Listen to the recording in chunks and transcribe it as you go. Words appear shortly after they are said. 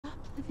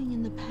living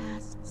in the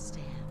past,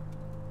 Stan.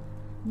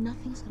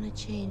 Nothing's gonna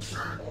change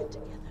when we get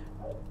together.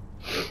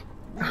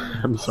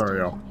 I'm sorry,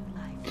 y'all.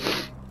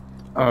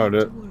 Oh,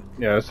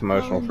 yeah, it's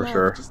emotional for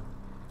sure.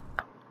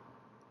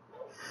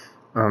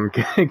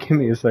 Give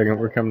me a second.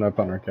 We're coming up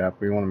on our cap.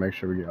 We want to make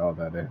sure we get all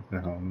that in.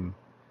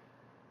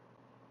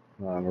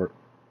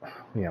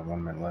 We have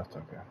 1 minute left.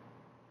 Okay.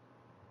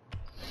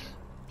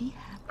 Be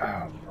happy.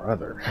 Oh,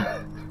 brother.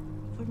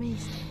 For me,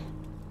 Stan.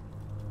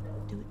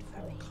 Do it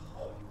for me.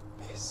 I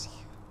miss you.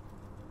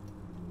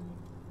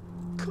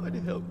 God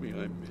help me,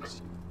 I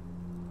miss you.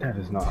 That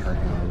is not her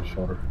hand on his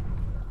shoulder.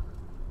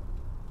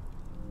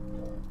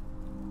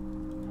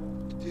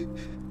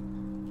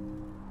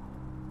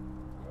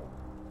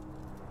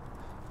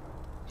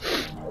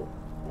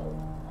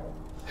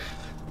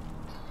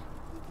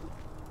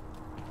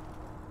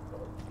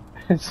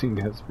 I've seen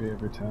Gatsby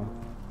every time.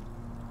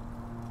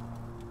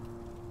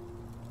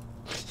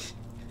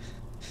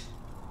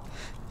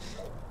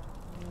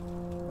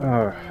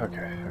 Oh,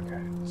 okay.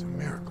 It's a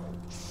miracle.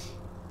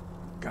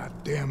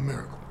 Goddamn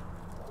miracle.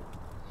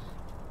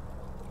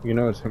 You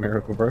know it's a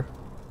miracle, bro.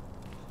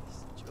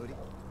 Jody.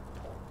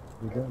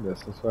 You got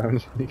this. That's why I'm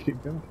just going to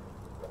keep going.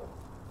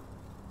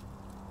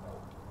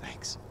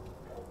 Thanks.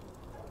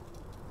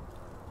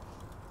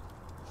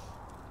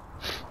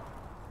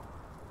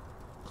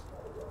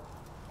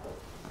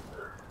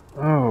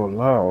 Oh,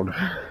 loud.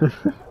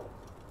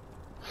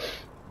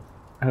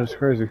 That's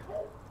crazy.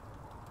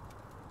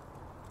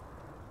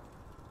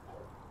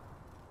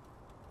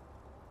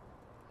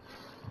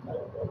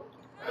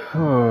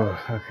 Oh,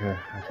 okay.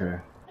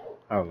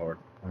 Oh, Lord.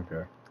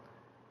 Okay.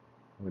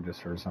 We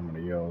just heard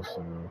somebody yell,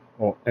 so...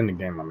 Well, in the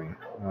game, I mean.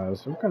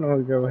 So we're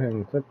gonna go ahead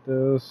and clip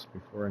this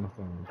before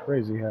anything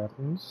crazy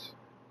happens.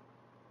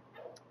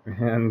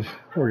 And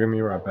we're gonna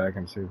be right back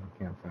and see if we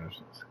can't finish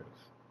this,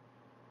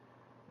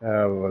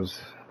 because...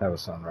 That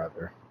was something right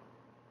there.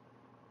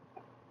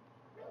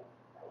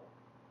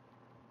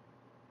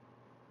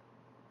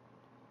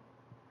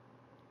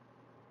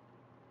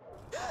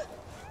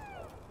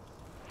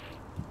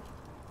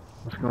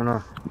 What's going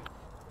on?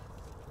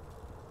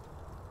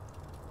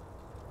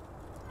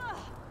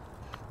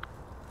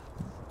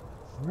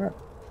 Alright.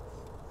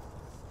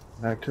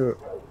 Back to it.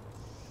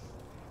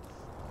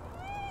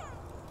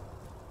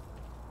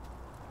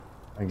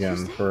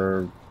 Again,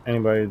 for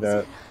anybody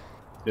that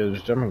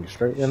is jumping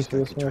straight into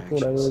this one for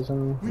whatever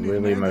reason,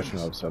 really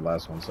emotional episode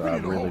last one, so I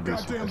really do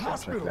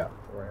suggest check that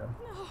beforehand.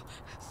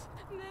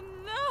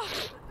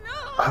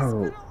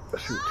 Oh,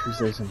 shoot,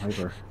 Tuesday's in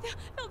labor.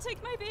 They'll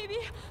take my baby.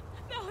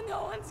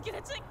 No one's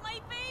gonna take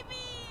my baby.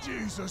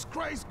 Jesus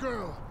Christ,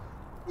 girl.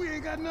 We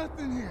ain't got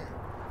nothing here.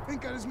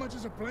 Ain't got as much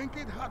as a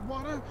blanket, hot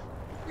water.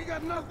 We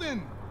got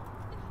nothing.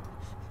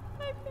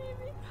 My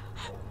baby.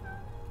 Oh,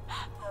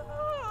 I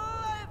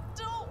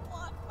don't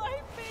want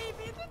my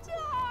baby to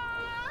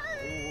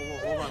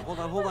die.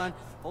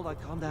 Hold on,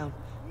 calm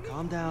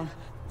down.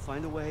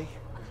 Find a way.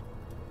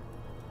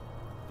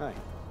 All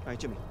right,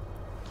 Jimmy.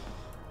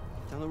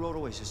 Down the road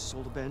always, this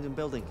old abandoned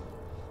building.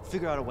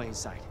 Figure out a way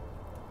inside.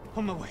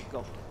 On my way,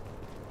 go.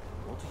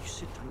 Walter, you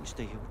sit tight and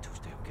stay here with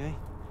Tuesday, okay?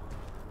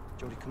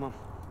 Jody, come on.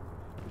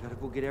 We gotta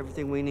go get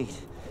everything we need.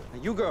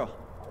 Now, you girl,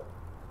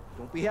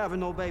 don't be having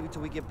no baby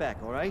till we get back,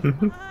 all right?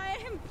 I'm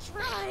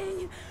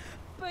trying,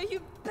 but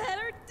you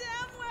better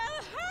damn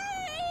well hurry.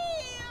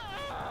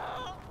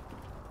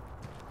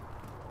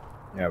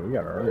 Yeah, we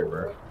gotta hurry,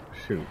 bro.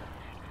 Shoot.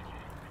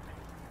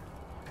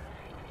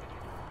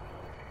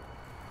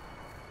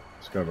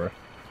 Let's go, bro.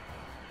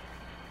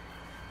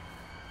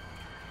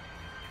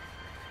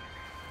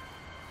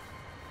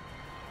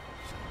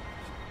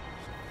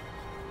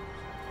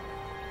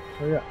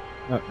 Oh, yeah.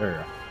 Oh, there you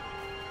go.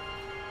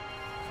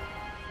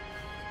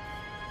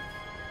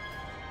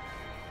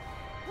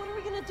 What are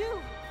we gonna do?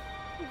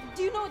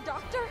 Do you know a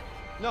doctor?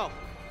 No.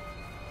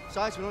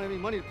 Besides, we don't have any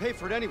money to pay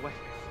for it anyway.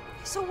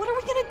 So what are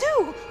we gonna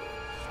do?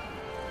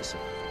 Listen.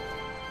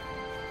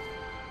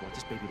 I want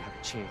this baby to have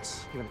a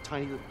chance. You have a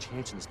tiny little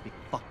chance in this big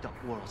fucked up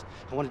world.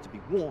 I want it to be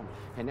warm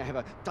and I have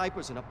a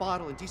diapers and a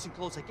bottle and decent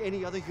clothes like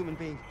any other human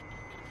being.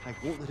 I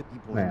won't let it be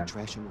born in the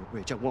trash under a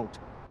bridge. I won't.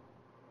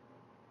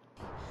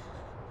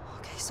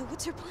 Okay, so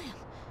what's your plan?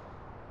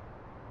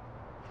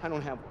 I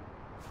don't have one.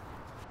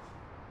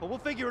 But we'll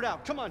figure it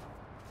out. Come on.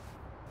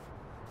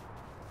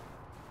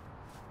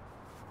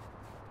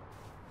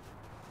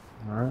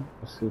 Alright,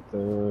 let's see if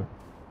the...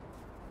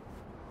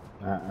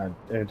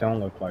 it don't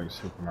look like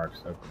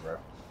supermarket's open, bro.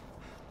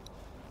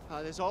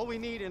 There's all we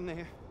need in there.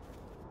 We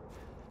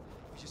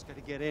just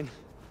gotta get in.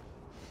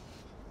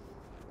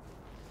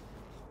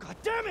 God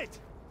damn it!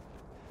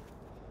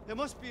 There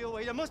must be a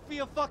way. There must be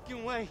a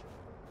fucking way.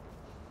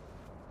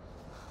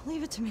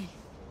 Leave it to me.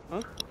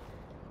 Huh?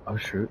 Oh,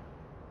 shoot.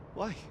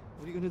 Why?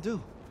 What are you gonna do?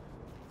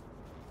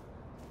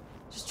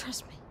 Just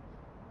trust me.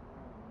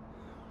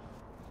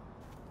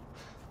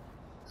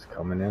 It's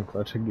coming in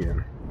clutch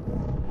again.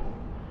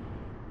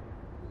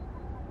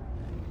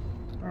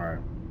 Alright.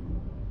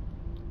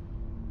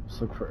 Let's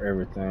look for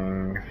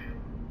everything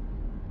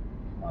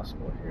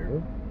possible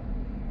here.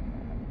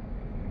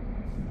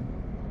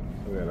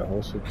 We got a whole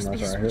Must be a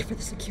supermarket right switch here. for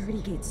the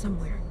security gate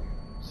somewhere.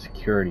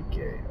 Security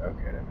gate.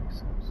 Okay, that makes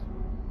sense.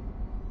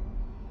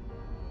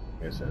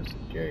 Guess that's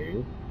a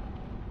gate.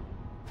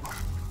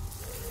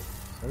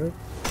 Is that it?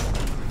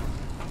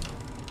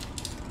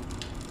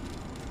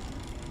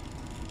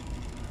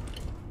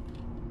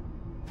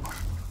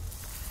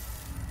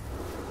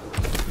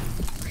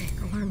 Okay,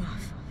 alarm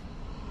off.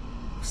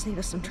 Will save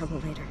us some trouble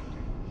later.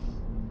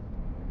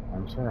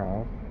 Alarms are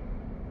off.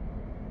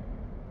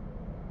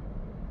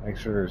 Make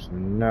sure there's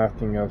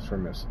nothing else we're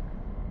missing.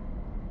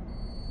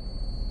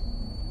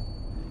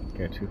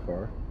 Okay, too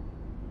far.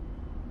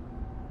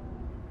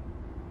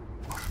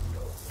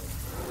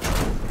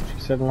 She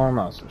said alarm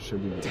off, so it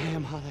should be good.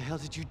 Damn, how the hell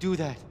did you do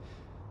that?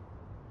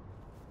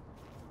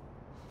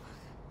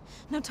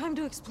 No time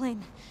to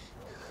explain.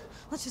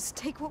 Let's just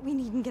take what we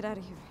need and get out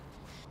of here.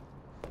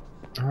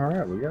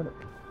 Alright, we got it.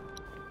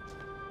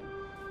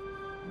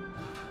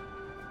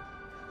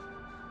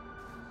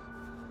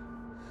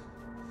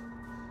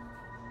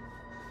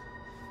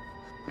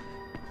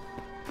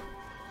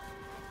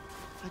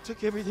 I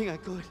took everything I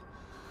could.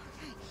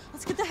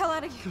 Let's get the hell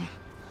out of here.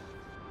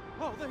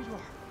 Oh, there you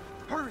are.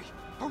 Hurry!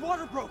 Her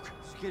water broke! Did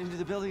you get into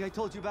the building I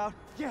told you about?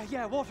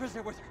 Yeah, Walter's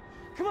there with her.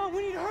 Come on,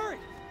 we need to hurry!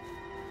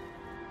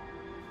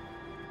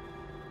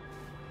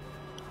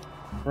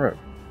 Alright.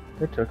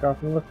 They took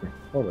off and left me.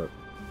 Hold up.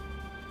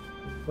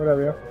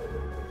 Whatever, yo.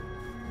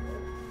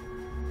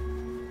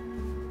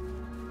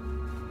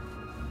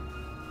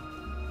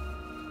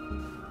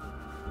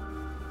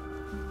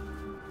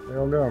 Where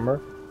y'all going, bro?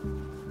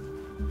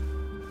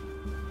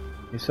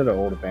 He said an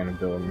old abandoned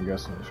building. I'm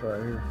guessing it's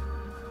right here.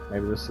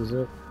 Maybe this is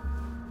it.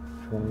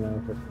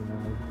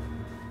 2959.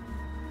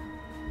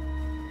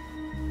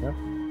 Yep,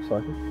 looks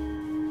like it.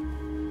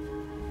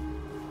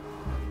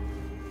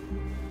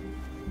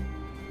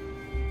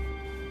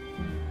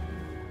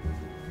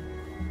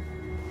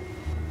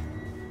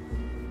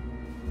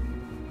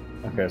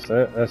 Okay, so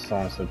that's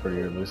honestly pretty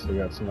good. At least we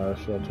got some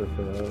shelter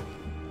for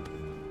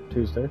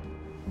Tuesday.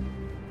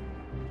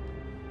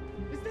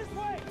 It's this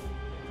way!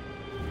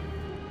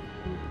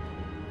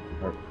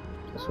 Or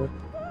this way?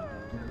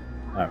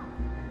 Oh,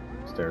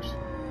 stairs.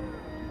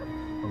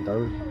 And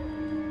third.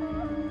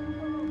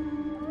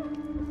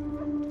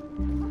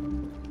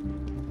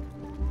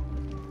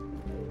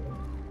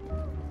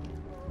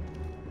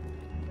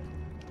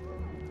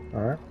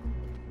 Alright.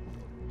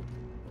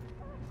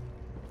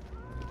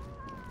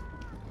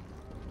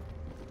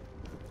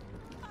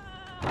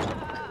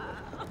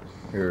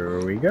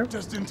 Here we go.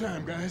 Just in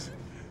time, guys.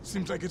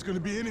 Seems like it's gonna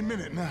be any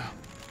minute now.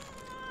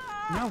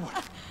 Now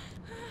what?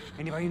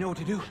 Anybody know what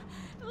to do?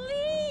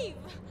 Leave!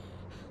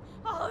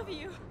 All of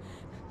you.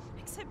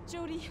 Except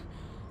Jody.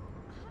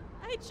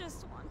 I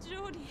just want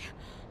Jody.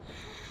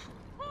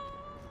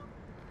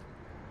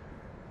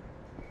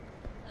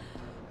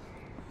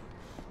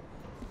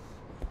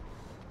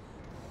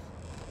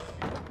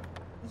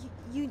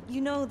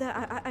 You know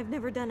that I've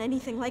never done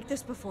anything like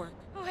this before.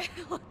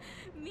 Well,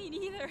 me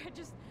neither. I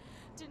just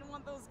didn't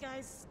want those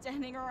guys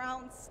standing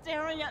around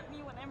staring at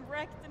me when I'm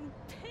wrecked in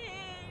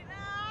pain.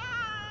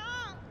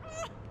 Ah!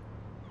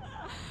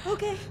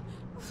 Okay.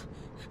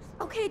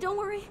 Okay, don't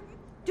worry.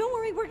 Don't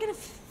worry, we're gonna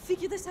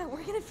figure this out.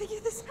 We're gonna figure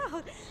this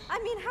out. I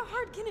mean, how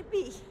hard can it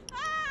be?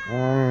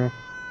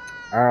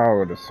 I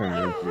would assume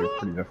it would be a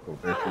pretty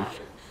difficult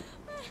issue.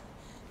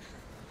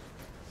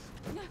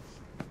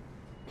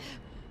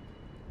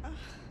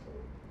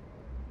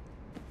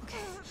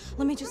 Okay,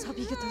 let me just help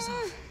you get those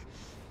off.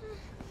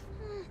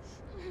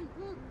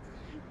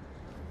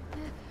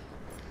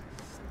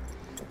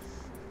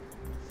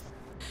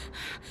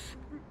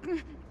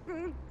 Okay.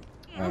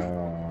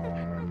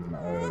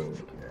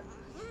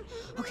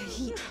 Okay,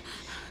 heat.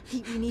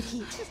 Heat, we need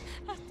heat.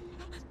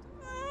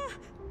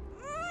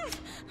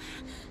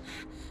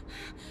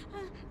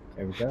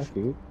 Okay, we got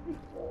heat.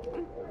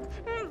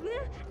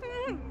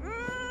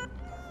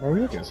 Well,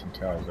 we'll get some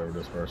towels over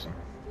this person.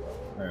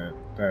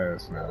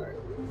 That's not it.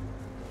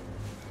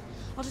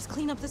 I'll just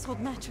clean up this old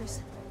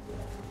mattress.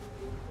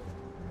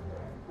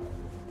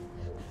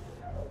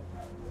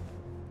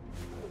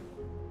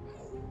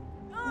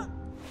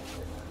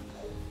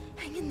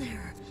 Hang in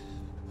there.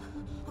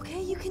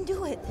 Okay, you can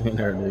do it. In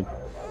there, dude.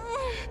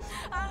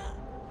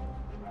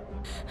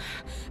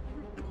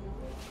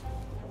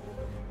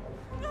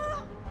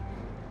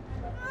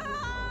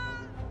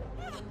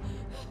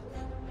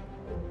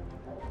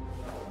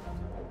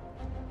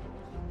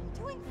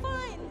 Doing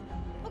fine.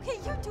 Okay,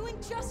 you're doing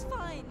just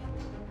fine.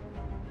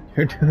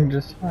 You're doing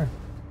just fine.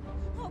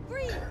 Oh,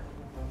 breathe.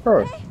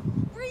 Bro. Okay?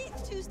 Breathe,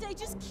 Tuesday.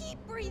 Just keep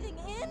breathing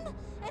in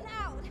and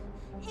out.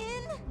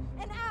 In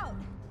and out.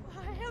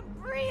 I am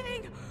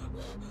breathing.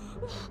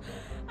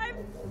 I'm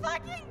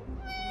fucking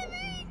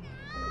breathing.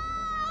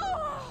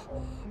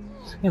 Ow!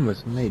 This game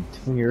was made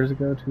 10 years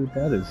ago, dude.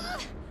 That is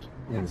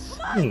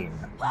insane.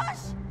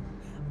 Push!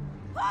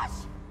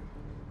 Push!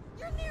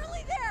 You're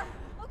nearly there,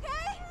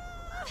 okay?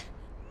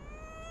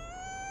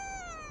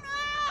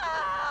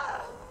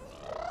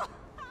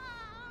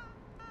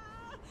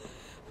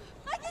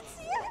 I can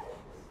see it!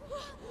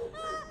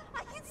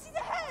 I can see the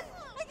head!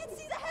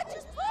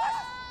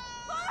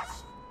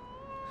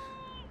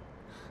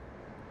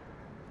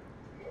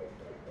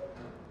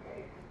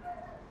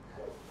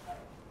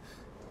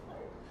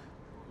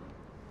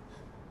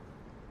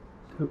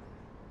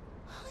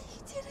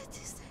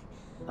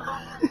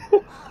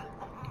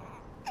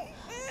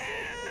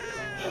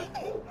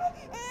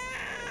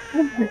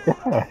 Oh my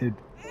god.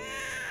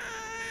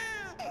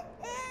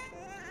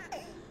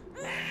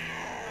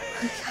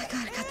 I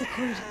gotta cut the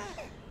cord.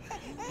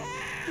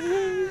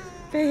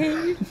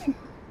 Babe.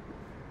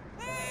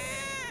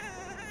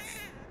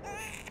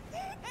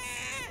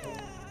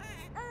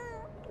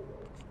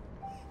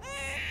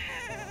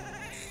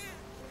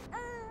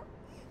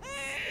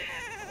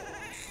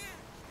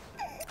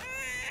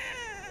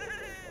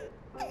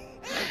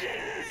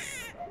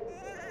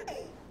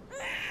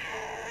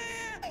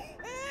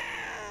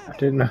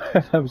 I didn't know how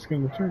that was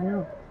going to turn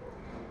out.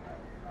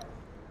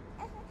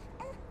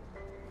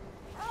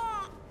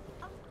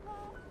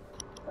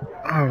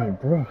 Oh,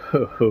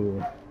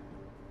 bro.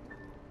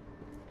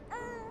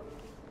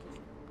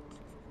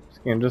 This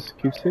game just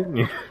keeps hitting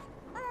you.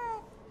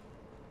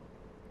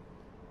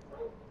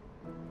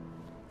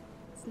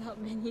 It's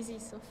not been easy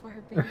so far,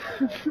 babe.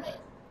 But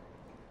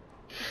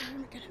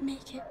we're gonna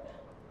make it.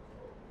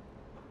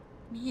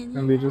 Me and It's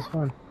gonna be you. just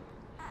fine.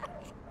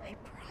 I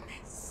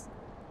promise.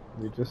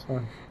 It'll be just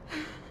fine.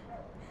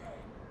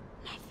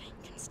 Nothing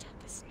can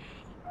stop us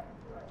now.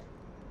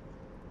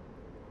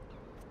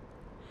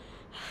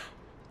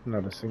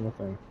 Not a single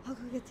thing. I'll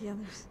go get the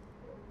others.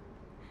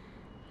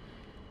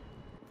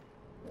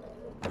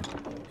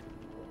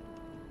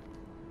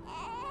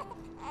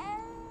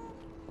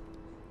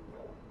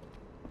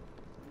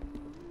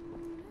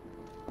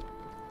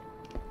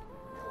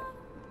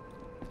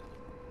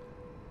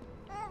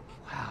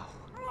 Wow.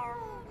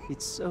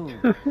 It's so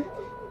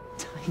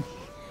tiny.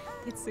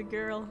 It's a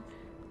girl.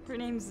 Her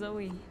name's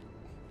Zoe.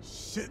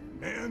 Shit,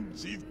 man,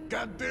 she's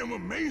goddamn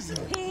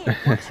amazing. Hey,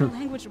 watch your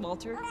language,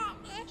 Walter.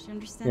 She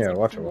understands Yeah,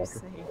 watch it,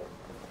 everything we Walter.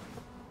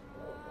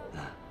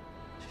 say.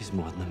 She's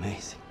more than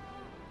amazing.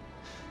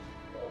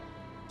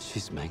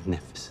 She's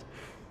magnificent.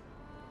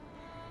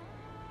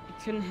 I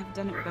couldn't have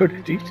done it better.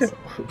 Good guys. details.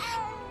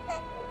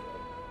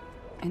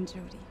 And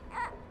Jody.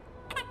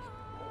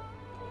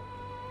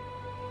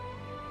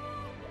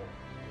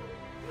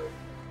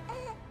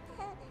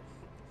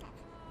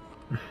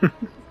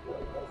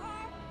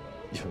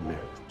 You're a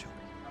miracle,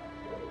 Jody.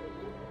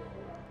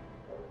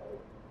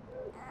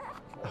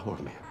 Our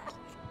miracle.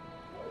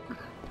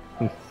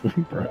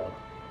 Bro.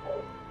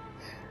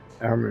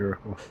 Our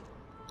miracle.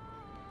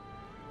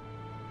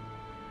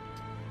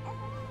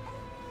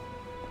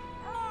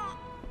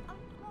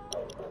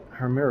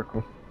 Our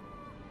miracle.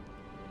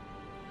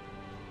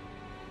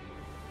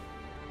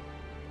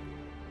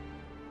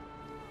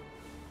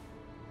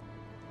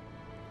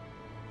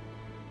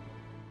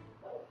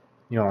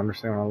 You don't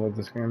understand why I love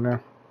this game now?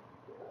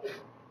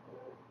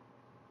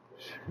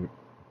 Shoot.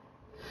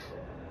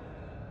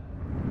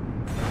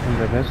 And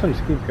the best ones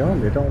keep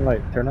going. They don't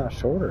like, they're not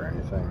short or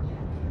anything.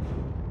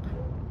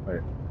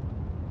 Wait.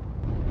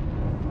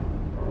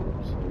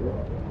 Let's see.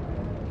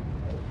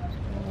 What's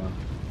going on?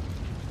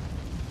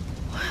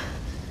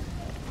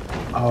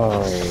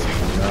 Oh,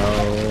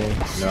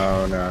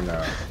 no.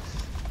 No.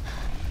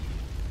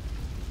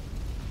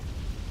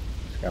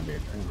 It's gotta be a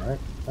dream, right?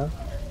 Huh?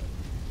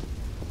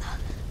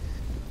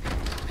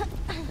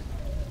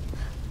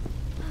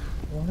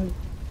 What?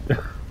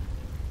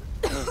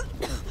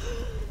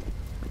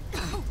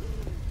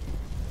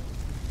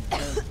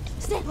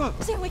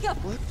 Stan, wake up!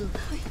 What the?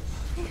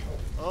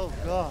 Oh,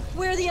 God.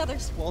 Where are the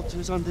others?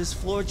 Walter's on this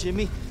floor,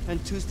 Jimmy,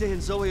 and Tuesday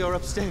and Zoe are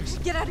upstairs.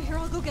 Get out of here,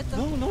 I'll go get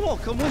them. No, I'll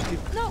come with you.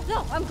 No,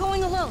 I'm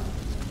going alone.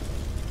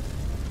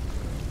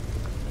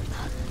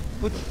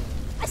 But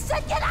I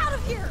said get out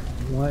of here!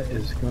 What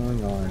is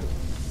going on?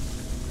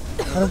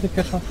 How did they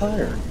catch on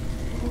fire?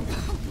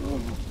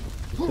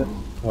 He said,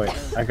 wait,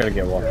 I gotta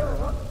get Walter.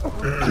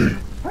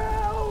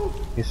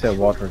 He said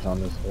Walter's on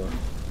this floor.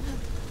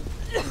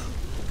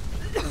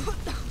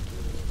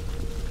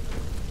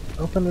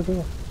 Open the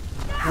door.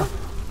 Oh.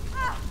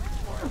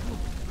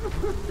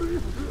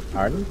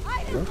 Arden?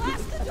 I didn't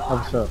blast the door!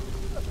 What's up?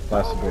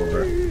 Blast the door,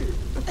 bro.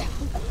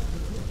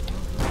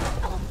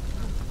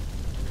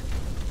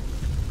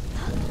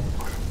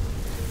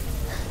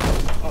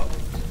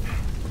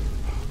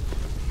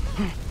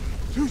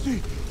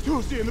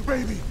 Tuesday and the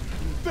baby,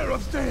 they're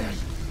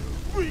upstairs.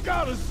 We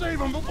gotta save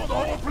them before the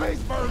whole place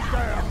burns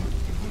down.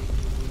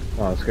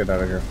 Come on, let's get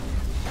out of here.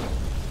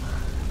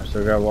 I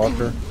still got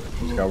Walter.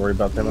 Just gotta worry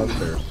about them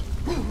upstairs.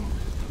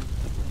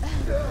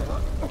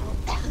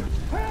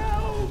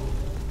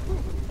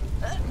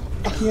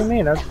 What do you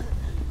mean?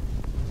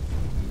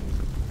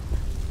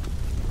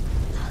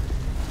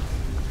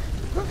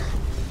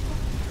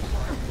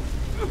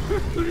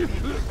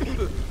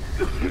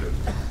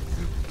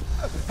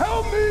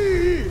 Help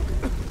me!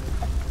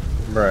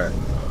 Right.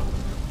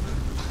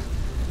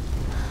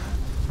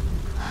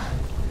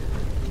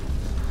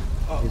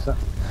 He's up.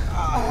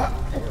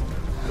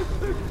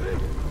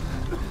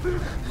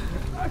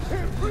 I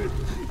can't breathe.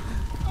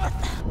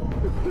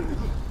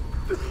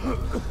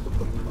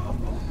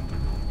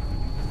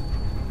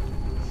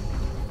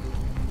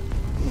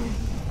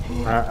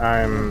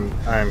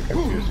 I'm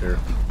confused here.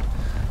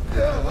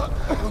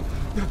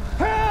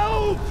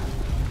 Help!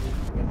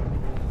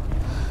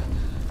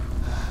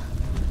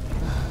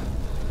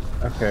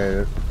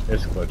 Okay,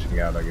 it's glitching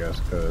out, I guess,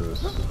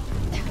 because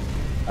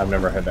I've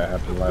never had that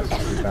happen the last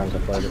few times I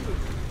played it.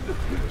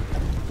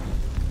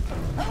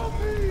 Help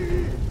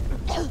me!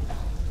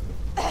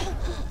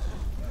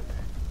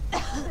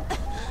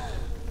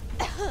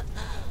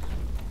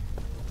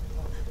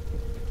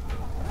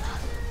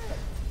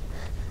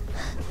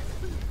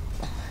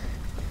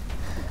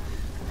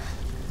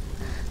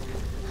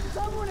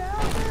 Someone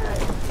help me!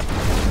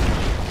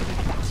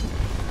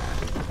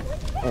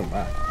 Oh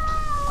my.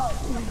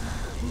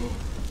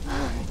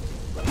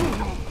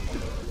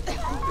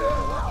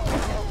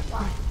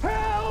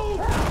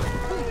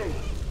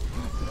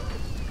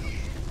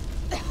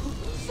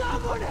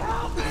 Someone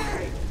help me!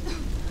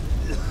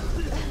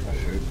 Oh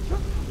shoot.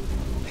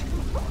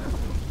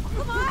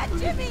 Come on,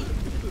 Jimmy!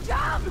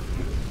 Jump!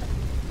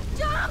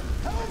 Jump!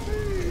 Help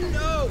me!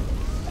 No!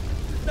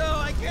 No,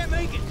 I can't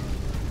make it!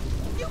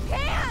 You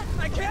can!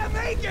 I can't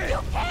make it!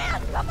 You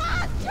can! Come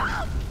on,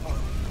 jump!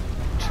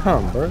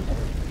 Jump, bro.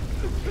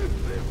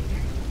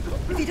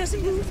 If he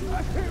doesn't move,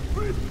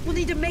 we'll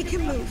need to make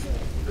him move.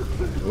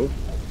 Oop.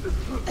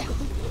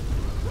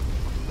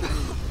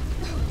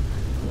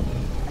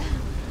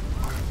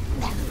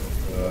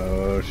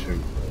 Oh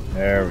shoot.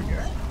 There we go.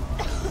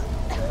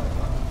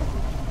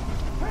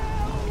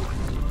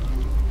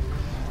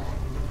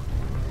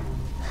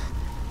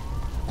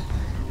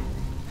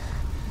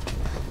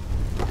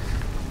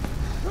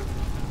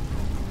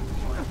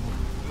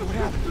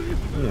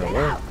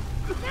 Yeah,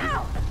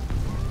 Now!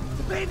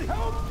 The baby!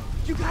 Help!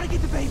 You gotta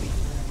get the baby!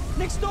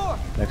 Next door!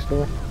 next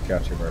door?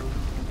 Gotcha, bro.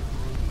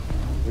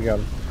 We got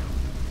him.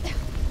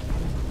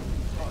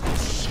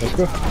 Let's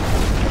go.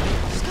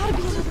 There's gotta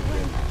be another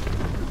way.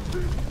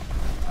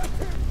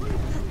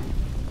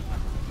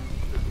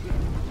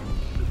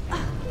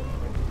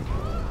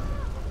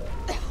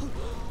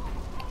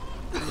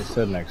 It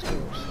said next door,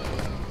 so.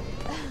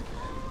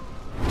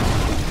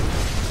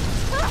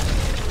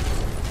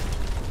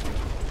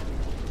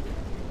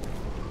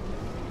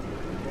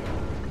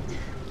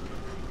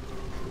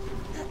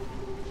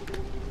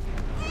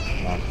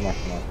 Come on, come on,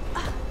 come on.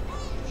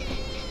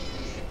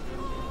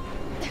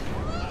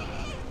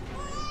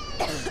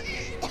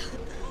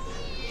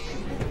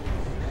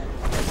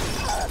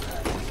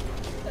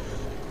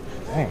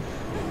 Dang.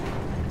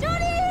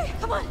 Jody!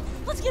 Come on,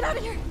 let's get out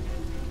of here.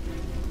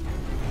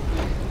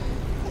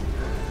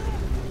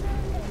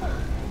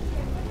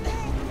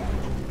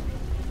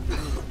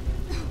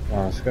 Come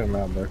on, let's get him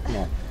out there. Come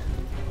on.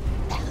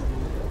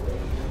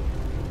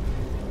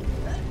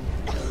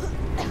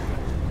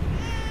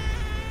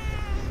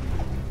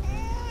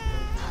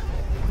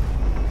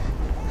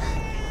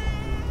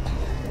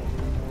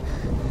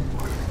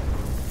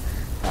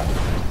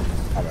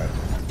 My bad.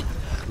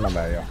 My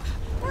bad, y'all.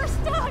 We're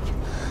stuck!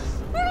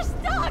 We're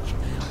stuck!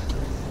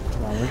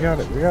 Come on, we got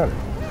it. We got it.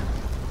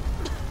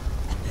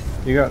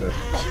 You got this.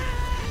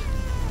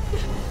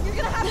 You're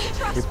gonna have to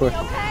trust Keep me, pushing.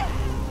 okay?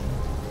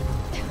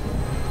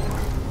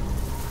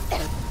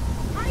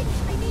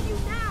 I need you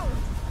now!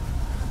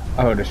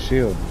 Oh, the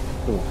shield.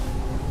 Cool.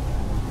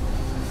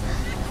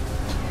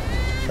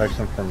 Protects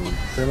him from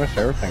pretty much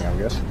everything, I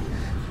guess.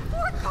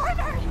 We're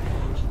cornered!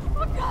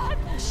 Oh god!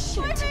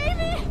 Shit! My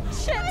baby!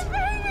 Shit! My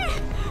baby!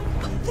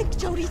 Think,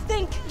 Jody,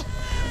 think!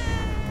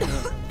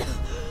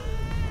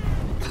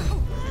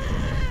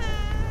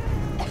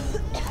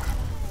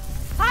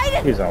 Hide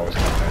it! He's always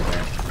got that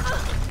man.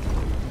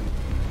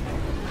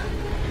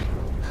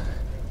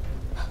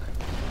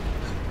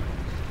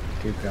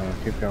 Keep going,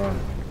 keep going.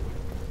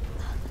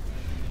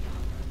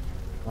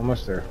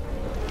 Almost there.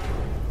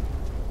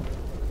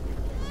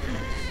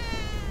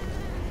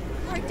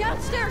 All right,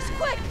 downstairs,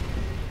 quick!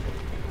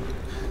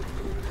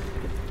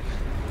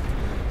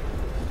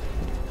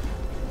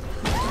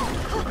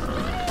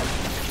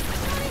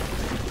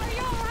 Are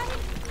you alright?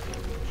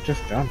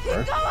 Just jump, bro.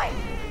 Keep going!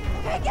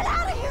 Okay, get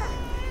out of here!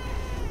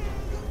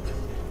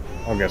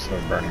 I guess the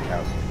burning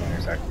house won't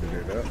exactly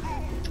do that.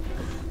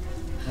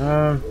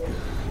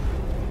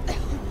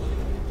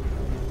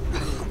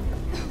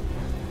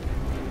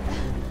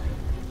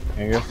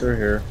 Can't get through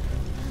here.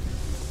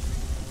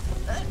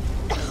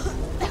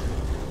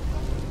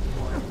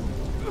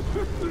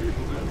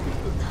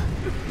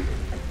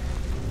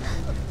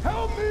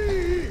 Help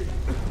me!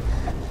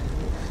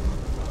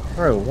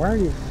 Bro, why are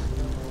you...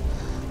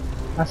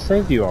 I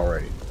saved you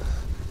already.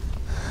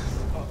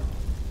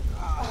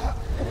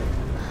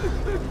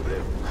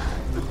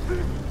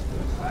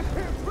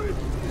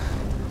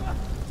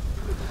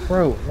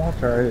 Bro,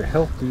 Walter, I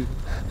helped you.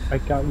 I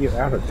got you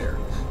out of there.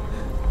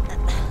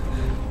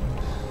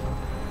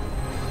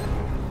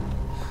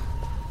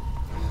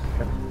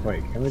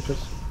 Wait, can we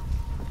just...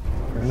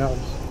 No.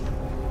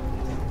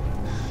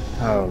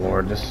 Oh,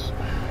 Lord, this...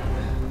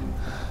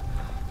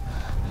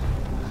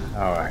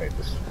 Oh, I hate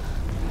this.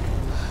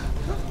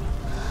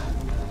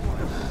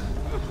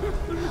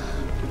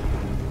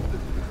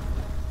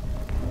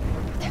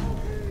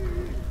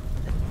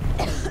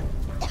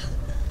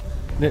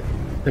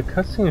 The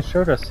cutscene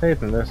showed us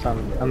saving this.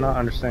 I'm not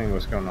understanding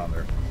what's going on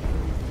there.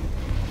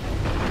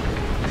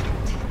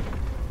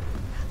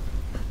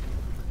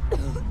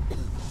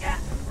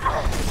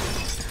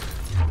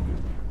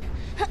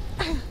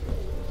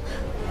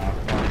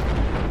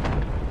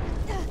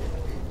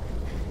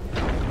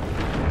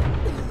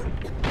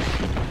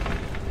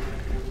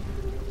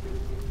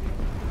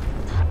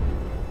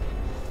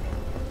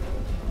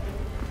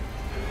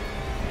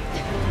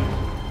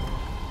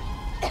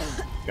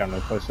 got no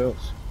place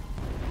else.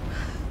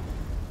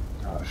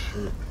 Oh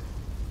shoot.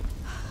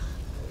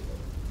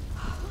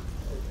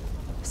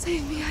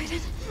 Save me, Aiden.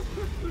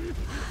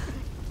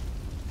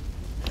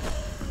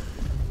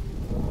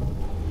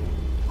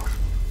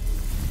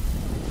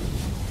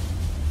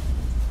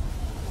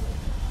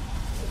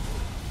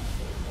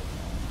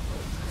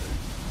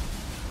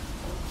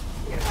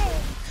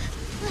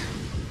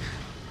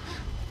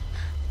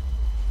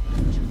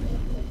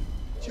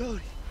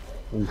 Jodie.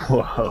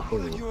 Whoa. Oh,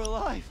 God, you're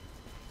alive.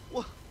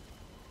 What?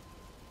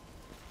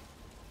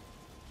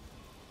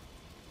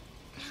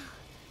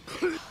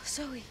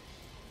 Zoe.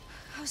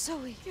 How's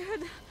Zoe?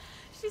 Good.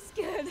 She's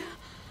good.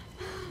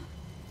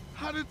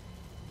 How did...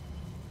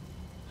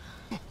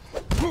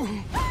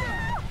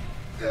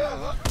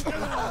 Help!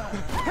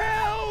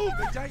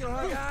 Spectacular,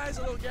 huh, guys?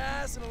 A little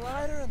gas and a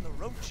lighter, and the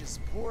roaches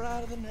pour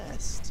out of the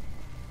nest.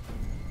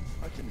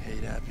 Fucking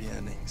hate happy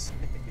endings.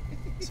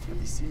 So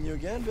be seeing you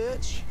again,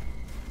 bitch.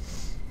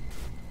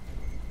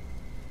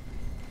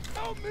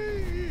 Help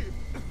me!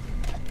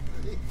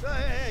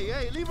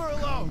 Hey, leave her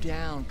Calm alone.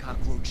 down,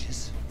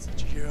 cockroaches.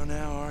 Such a hero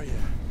now, are you?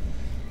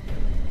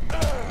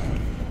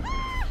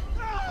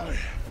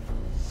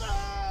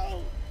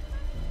 No!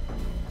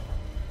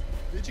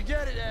 Did you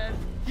get it, Ed?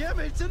 Yeah,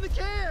 but it's in the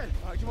can.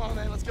 All right, come on,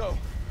 man, let's go.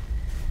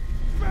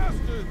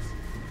 Bastards!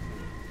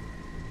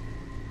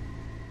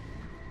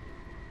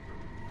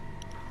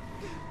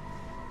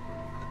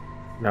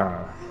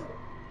 Nah.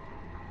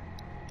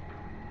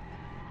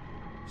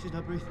 She's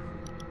not breathing.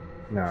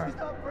 Nah. She's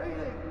not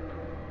breathing.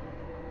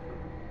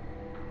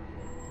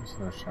 That's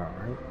no shot,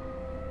 right?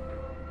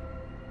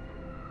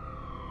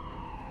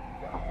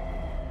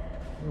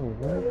 Oh,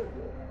 what?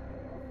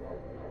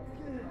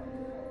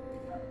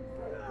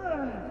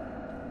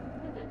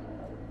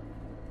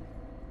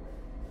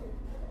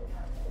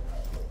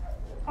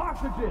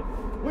 Oxygen!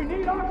 We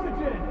need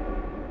oxygen!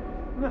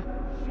 Shit,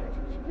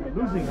 we're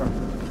losing her.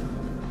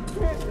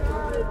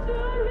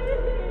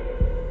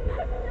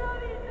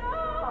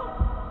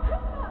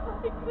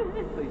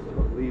 Please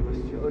don't leave us,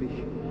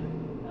 Jodie.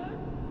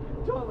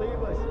 Don't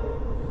leave us.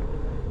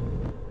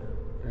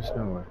 There's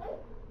no way.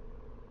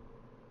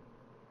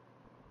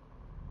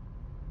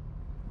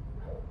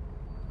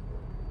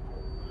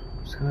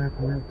 What's gonna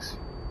happen next?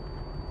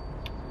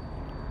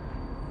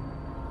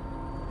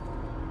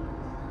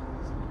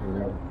 Here we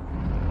go.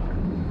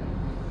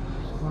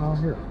 What's going on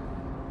here?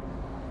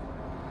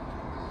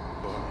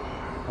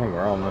 I think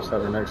we're almost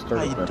at our next How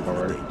you turtle doing step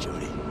already. today,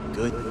 Jodie?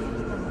 Good?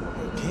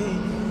 Okay,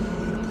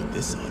 I'm gonna put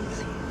this on you.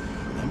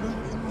 Remember?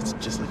 It's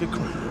just like a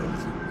crown.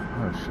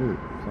 Oh shoot,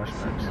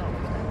 flashbacks.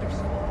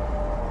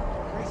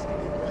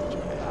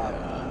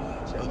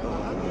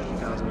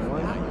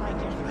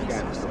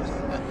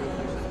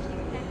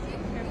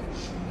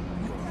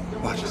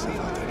 Watch yourself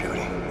out there,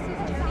 Jodie.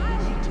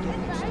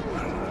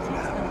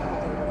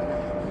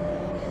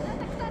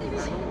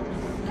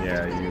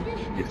 Yeah,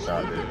 you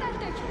thought it.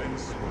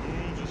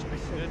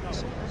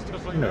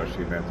 You know she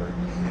meant it.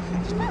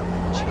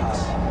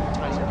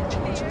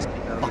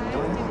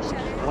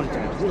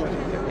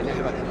 And I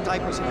have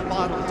diapers in a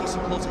bottle and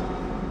decent clothing.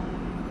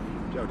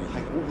 Jodie,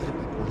 I won't let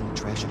my boy in the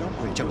trash. Don't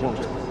worry, I won't.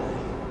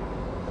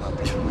 I'll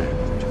be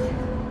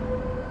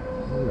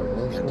Oh,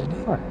 what's going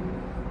on?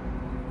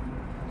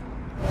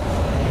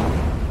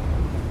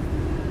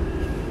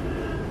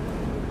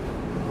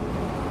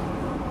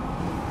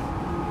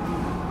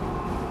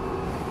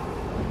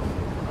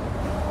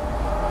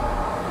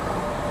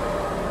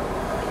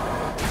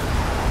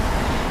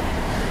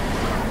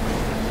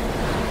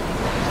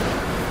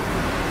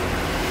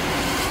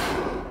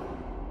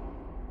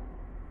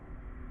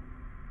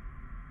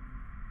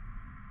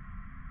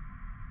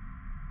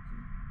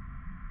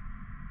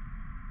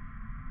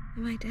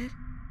 Am I dead?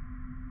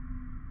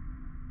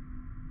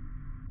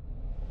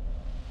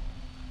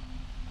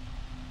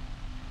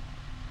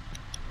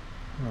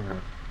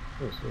 Alright,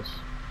 what is this?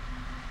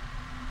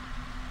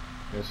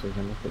 Guess we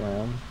can look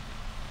around.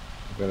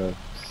 We've got a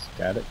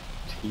static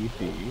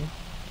TV.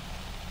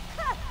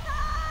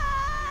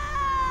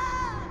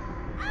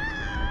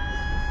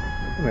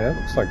 I mean, that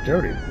looks like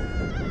Jodie.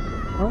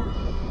 Oh,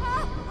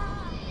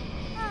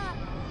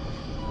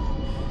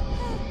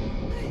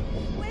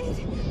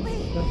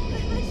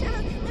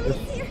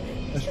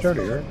 that's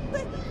Jodie, right?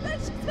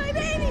 That's my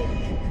baby!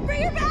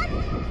 Bring her back!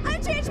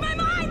 I've changed my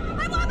mind!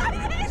 I want my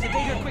baby! Sedate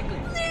her quickly.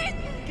 Please!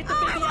 Get the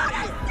baby out I of want to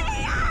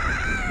see her!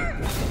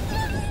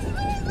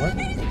 What? Let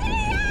me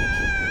see her!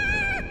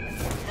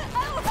 I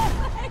want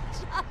my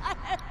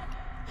child!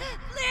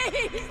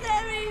 Please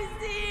let me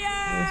see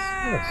her! What's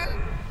this?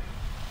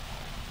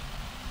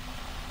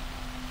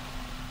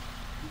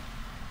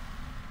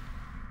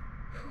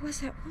 Who was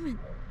that woman?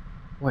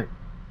 Wait.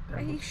 Why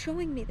are you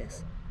showing me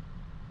this?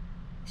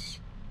 Is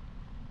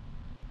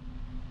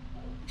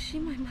she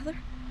my mother?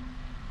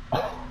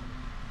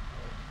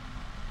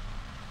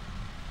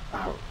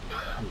 Oh,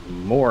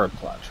 more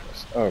plot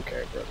twist.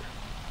 Okay, brother.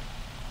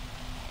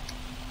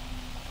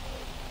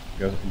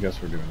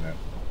 Guess we're doing that.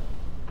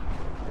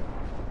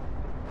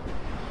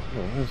 Oh,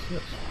 what is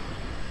this?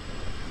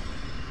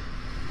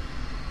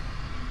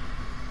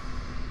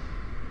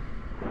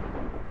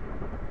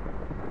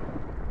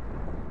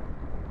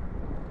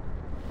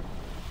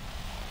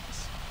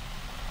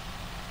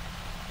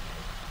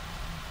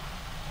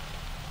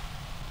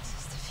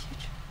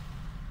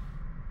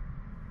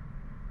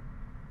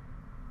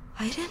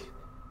 Aiden?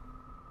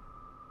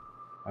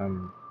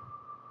 I'm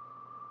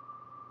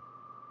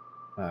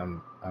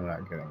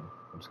not getting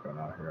what's going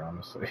on here,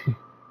 honestly.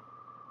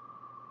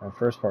 That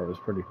first part was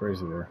pretty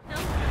crazy there.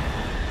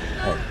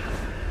 No!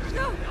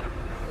 No!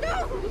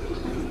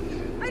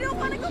 I don't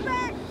want to go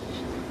back!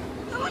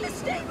 I want to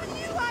stay with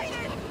you,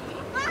 Aiden!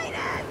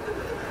 Aiden!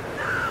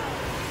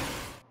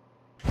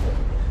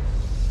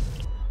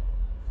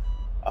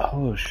 No!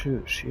 Oh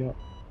shoot, she...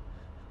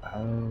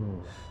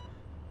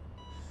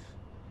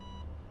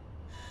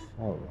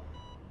 Oh.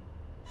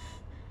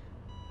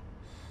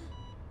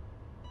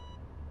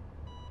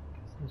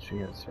 She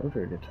had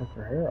surgery to take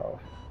her hair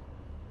off.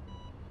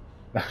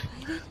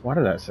 Why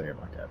did I say it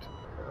like that? Took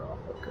her hair off.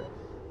 Okay.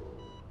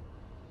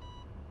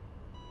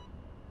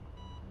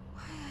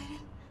 Why,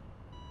 Aiden?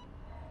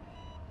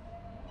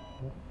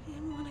 I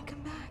didn't want to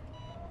come back.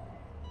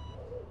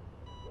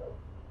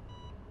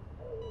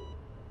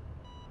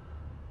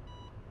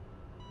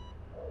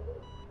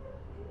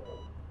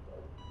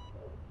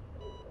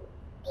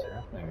 What's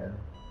happening here?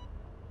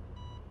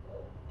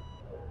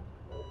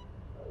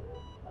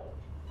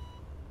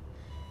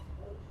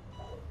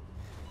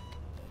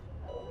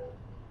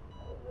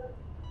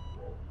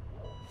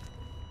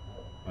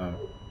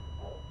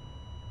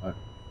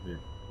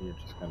 You're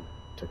just gonna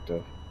take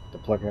the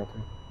plug out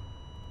there?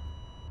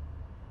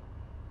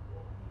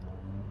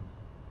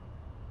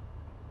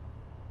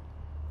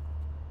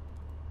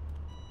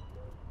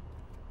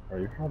 Are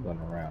you hobbling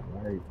around?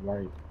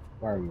 Why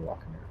are you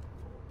walking here?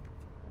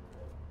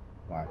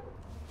 Why?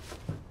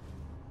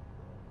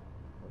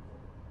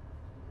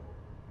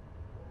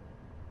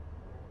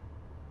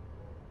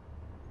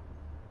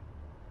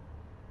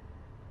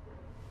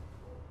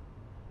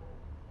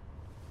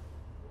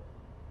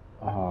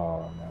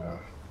 Oh no.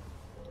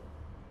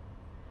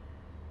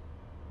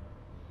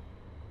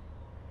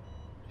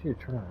 You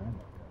turn around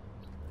like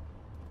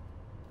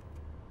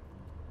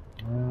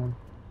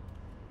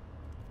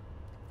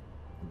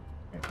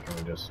that. Can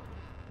we just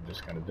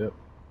kind of dip?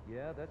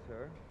 Yeah, that's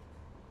her.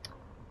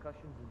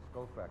 Concussions and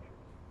skull fractures.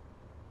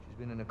 She's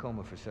been in a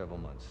coma for several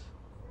months.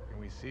 Can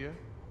we see her?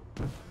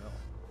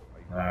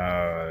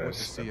 No. With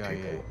the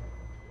CIA.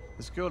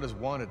 This girl is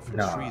wanted for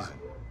treason.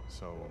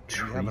 So we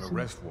have an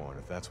arrest warrant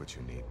if that's what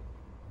you need.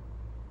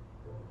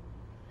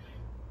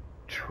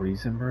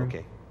 Treason, bro?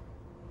 Okay.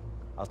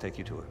 I'll take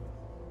you to her.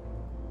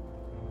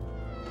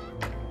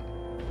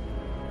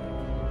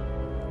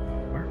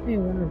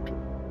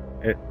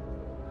 It.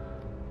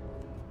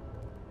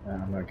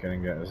 I'm not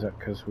getting it. Is that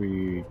because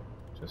we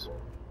just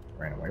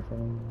ran away from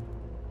him?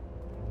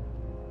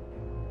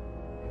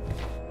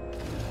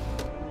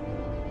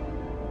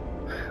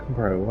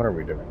 Bro, what are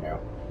we doing now?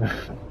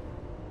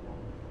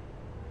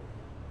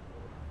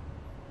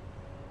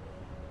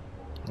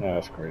 Oh,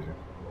 that's crazy.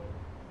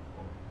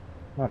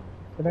 Come on,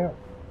 get out.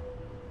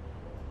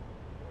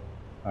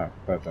 Oh,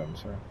 that done,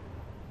 sir.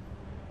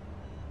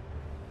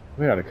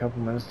 We got a couple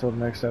minutes till the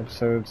next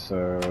episode,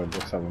 so it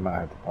looks like we might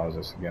have to pause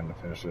this again to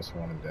finish this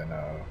one, and then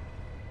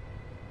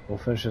we'll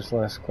finish this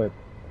last clip,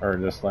 or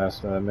this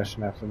last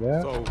mission after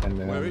that. So, and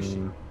then where is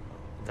she?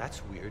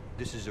 That's weird.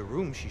 This is a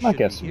room she might shouldn't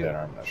get some be dinner,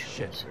 here. I'm not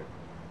sure. Shit.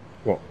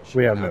 Well,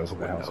 we have those in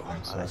the house.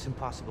 So That's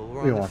impossible.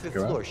 We're we on the want to 5th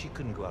go out. floor. She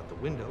couldn't go out the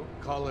window.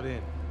 Call it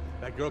in.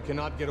 That girl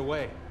cannot get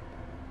away.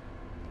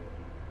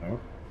 No.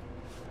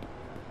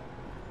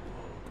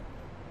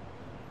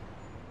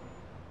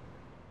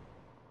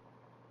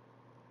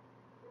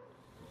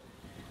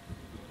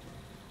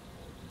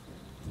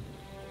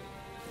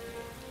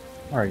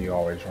 Why are you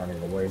always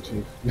running away,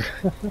 Chief?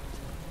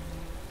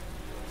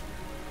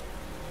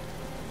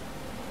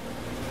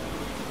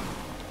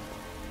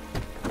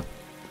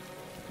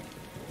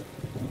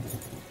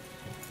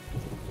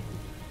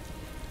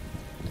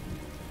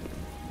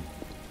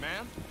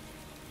 Ma'am?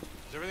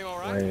 Is everything all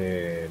right?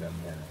 Wait a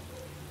minute.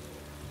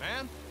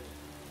 Ma'am?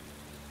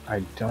 I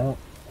don't...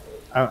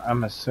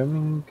 I'm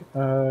assuming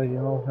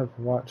y'all have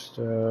watched,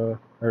 or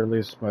at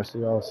least most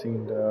of y'all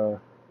seen the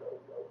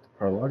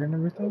prologue and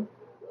everything?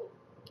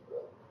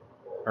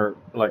 Or,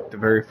 like, the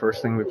very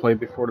first thing we played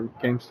before the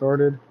game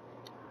started.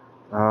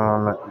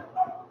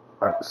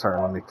 Sorry,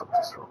 let me click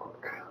this real